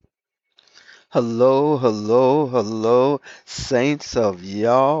Hello, hello, hello, saints of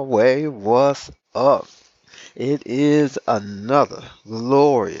Yahweh, what's up? It is another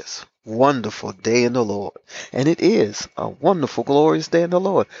glorious, wonderful day in the Lord. And it is a wonderful, glorious day in the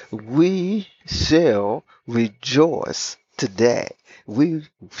Lord. We shall rejoice today. We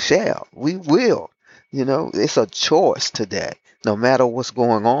will. It's a choice today. No matter what's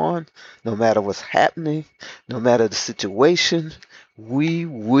going on, no matter what's happening, no matter the situation, we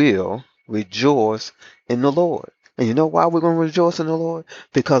will rejoice in the Lord. And you know why we're going to rejoice in the Lord?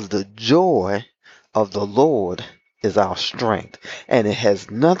 Because the joy of the Lord is our strength. And it has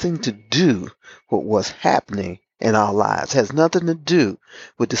nothing to do with what's happening in our lives. It has nothing to do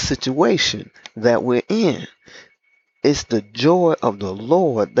with the situation that we're in. It's the joy of the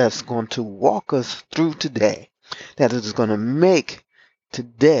Lord that's going to walk us through today, that is going to make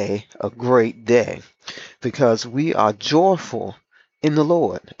today a great day because we are joyful in the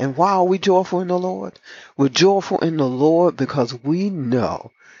Lord. And why are we joyful in the Lord? We're joyful in the Lord because we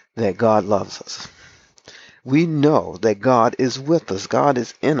know that God loves us. We know that God is with us. God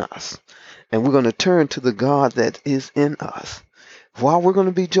is in us. And we're going to turn to the God that is in us. Why we're going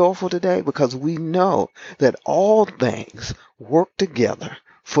to be joyful today? Because we know that all things work together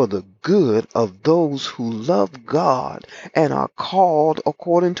for the good of those who love God and are called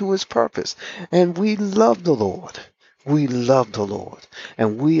according to his purpose. And we love the Lord. We love the Lord.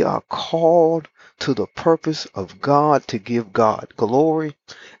 And we are called to the purpose of God to give God glory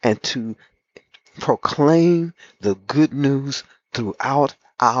and to proclaim the good news throughout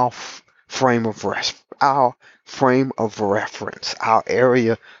our frame of reference, our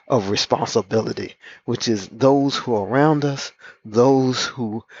area of responsibility, which is those who are around us, those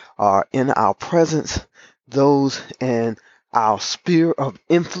who are in our presence, those in our sphere of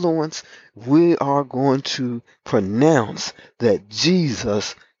influence. We are going to pronounce that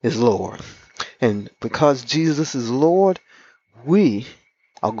Jesus is Lord. And because Jesus is Lord, we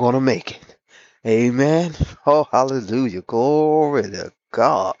are going to make it. Amen. Oh, hallelujah. Glory to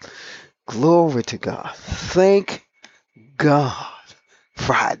God. Glory to God. Thank God.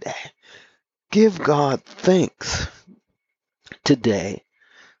 Friday. Give God thanks today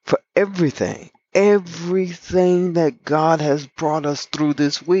for everything that God has brought us through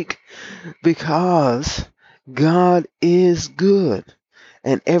this week, because God is good.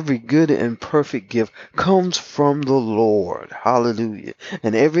 And every good and perfect gift comes from the Lord. Hallelujah.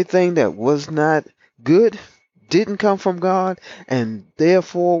 And everything that was not good didn't come from God, and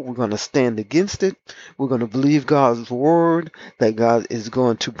therefore we're going to stand against it. We're going to believe God's word that God is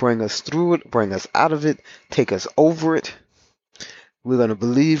going to bring us through it, bring us out of it, take us over it. We're going to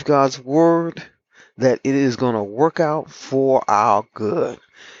believe God's word that it is going to work out for our good,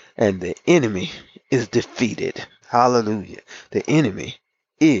 and the enemy is defeated. Hallelujah. The enemy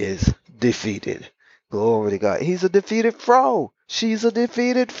is defeated. Glory to God. He's a defeated foe. She's a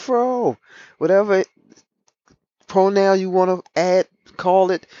defeated foe. Whatever pronoun you want to add,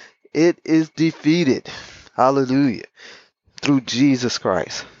 call it, it is defeated. Hallelujah. Through Jesus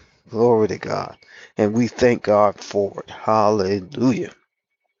Christ. Glory to God. And we thank God for it. Hallelujah.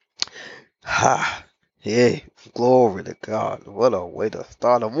 Ha. Hey, glory to God. What a way to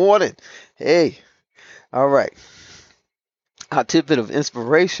start a morning. Hey, all right. Our tidbit of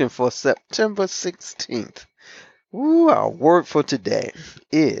inspiration for September 16th. Our word for today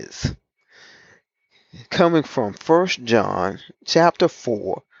is coming from 1 John chapter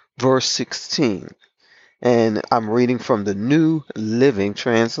 4, verse 16. And I'm reading from the New Living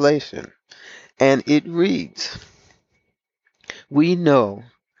Translation. And it reads, "We know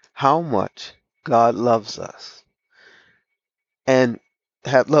how much God loves us and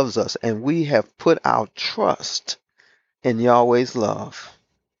we have put our trust in Yahweh's love.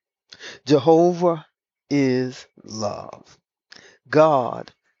 Jehovah is love.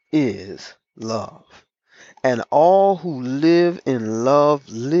 God is love. And all who live in love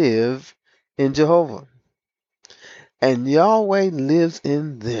live in Jehovah. And Yahweh lives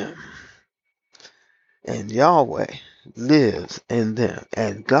in them. And Yahweh lives in them.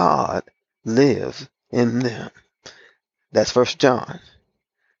 And God lives in them." That's 1 John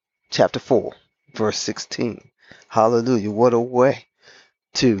chapter 4, verse 16. Hallelujah. What a way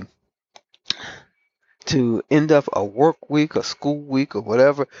to end up a work week, a school week, or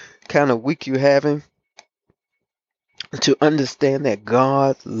whatever kind of week you're having, to understand that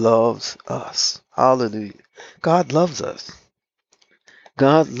God loves us. Hallelujah. God loves us.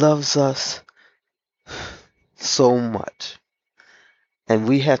 God loves us so much. And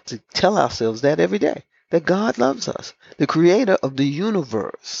we have to tell ourselves that every day, that God loves us. The creator of the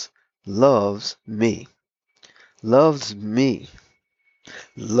universe loves me. Loves me.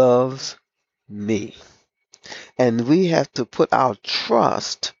 Loves me. And we have to put our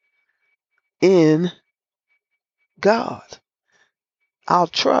trust in God. Our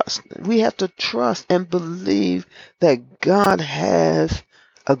trust. We have to trust and believe that God has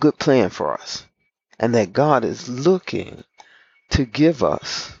a good plan for us and that God is looking to give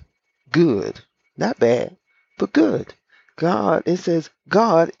us good, not bad, but good. God, it says,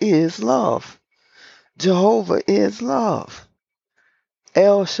 God is love. Jehovah is love.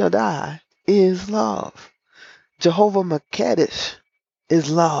 El Shaddai is love. Jehovah Makadesh is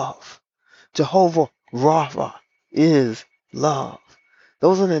love. Jehovah Rapha is love.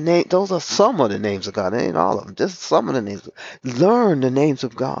 Those are the name. Those are some of the names of God. It ain't all of them. Just some of the names. Learn the names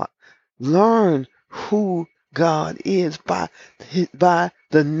of God. Learn who God is by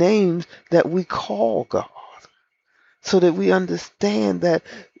the names that we call God, so that we understand that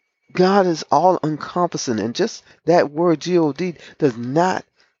God is all encompassing. And just that word God does not,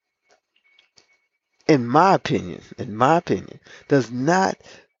 in my opinion, does not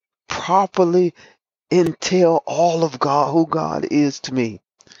properly entail all of God, who God is to me.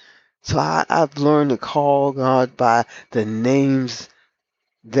 So I've learned to call God by the names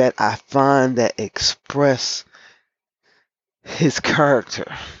that I find that express his character,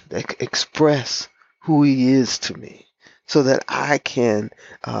 that express who he is to me, so that I can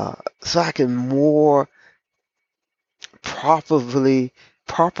more properly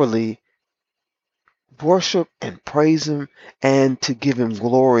worship and praise him and to give him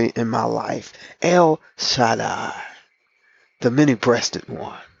glory in my life. El Shaddai, the many-breasted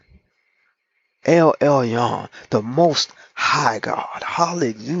one. El Elyon, the most high God.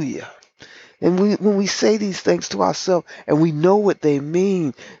 Hallelujah. And when we say these things to ourselves and we know what they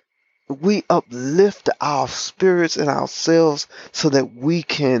mean, we uplift our spirits and ourselves so that we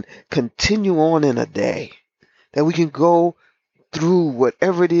can continue on in a day, that we can go through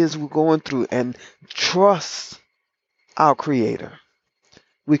whatever it is we're going through and trust our Creator.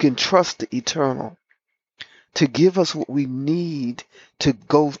 We can trust the Eternal to give us what we need to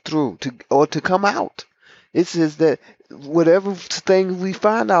go through, or to come out. It says that whatever thing we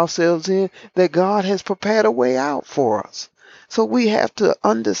find ourselves in, that God has prepared a way out for us. So we have to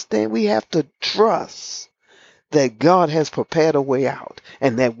understand, we have to trust that God has prepared a way out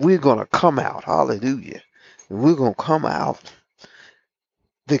and that we're going to come out. Hallelujah. And we're going to come out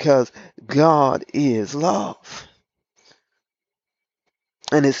because God is love.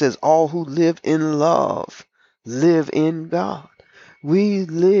 And it says, all who live in love live in God. We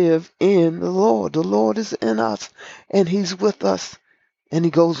live in the Lord. The Lord is in us, and he's with us, and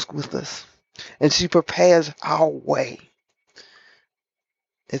he goes with us. And she prepares our way.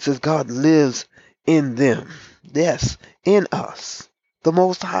 It says God lives in them. Yes, in us. The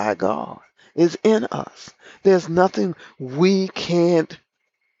Most High God is in us. There's nothing we can't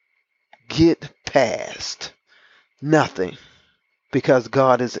get past. Nothing. Because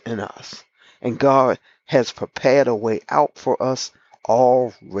God is in us. And God has prepared a way out for us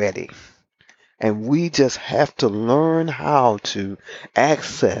already. And we just have to learn how to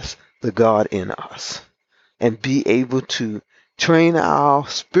access the God in us and be able to train our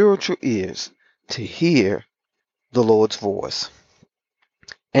spiritual ears to hear the Lord's voice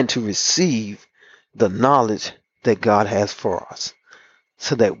and to receive the knowledge that God has for us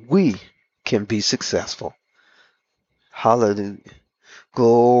so that we can be successful. Hallelujah.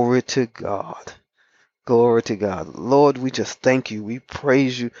 Glory to God. Glory to God. Lord, we just thank you. We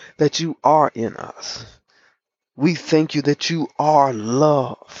praise you that you are in us. We thank you that you are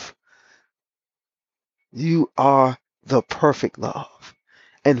love. You are the perfect love.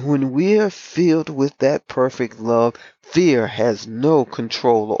 And when we're filled with that perfect love, fear has no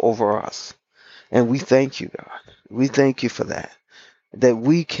control over us. And we thank you, God. We thank you for that. That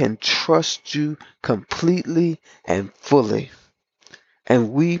we can trust you completely and fully.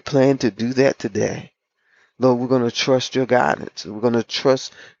 And we plan to do that today. Lord, we're going to trust your guidance. We're going to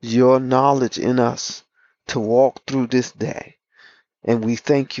trust your knowledge in us to walk through this day. And we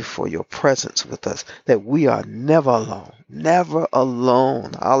thank you for your presence with us, that we are never alone. Never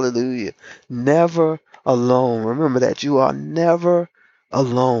alone. Hallelujah. Never alone. Remember that you are never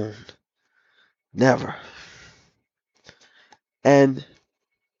alone. Never. And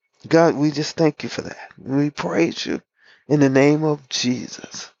God, we just thank you for that. We praise you in the name of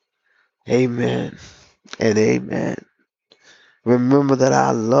Jesus. Amen and amen. Remember that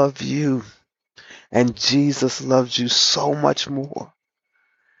I love you and Jesus loves you so much more.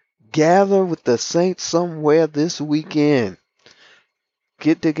 Gather with the saints somewhere this weekend.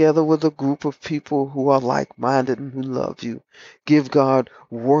 Get together with a group of people who are like-minded and who love you. Give God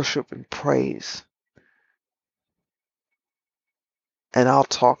worship and praise. And I'll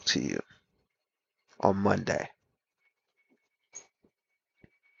talk to you on Monday.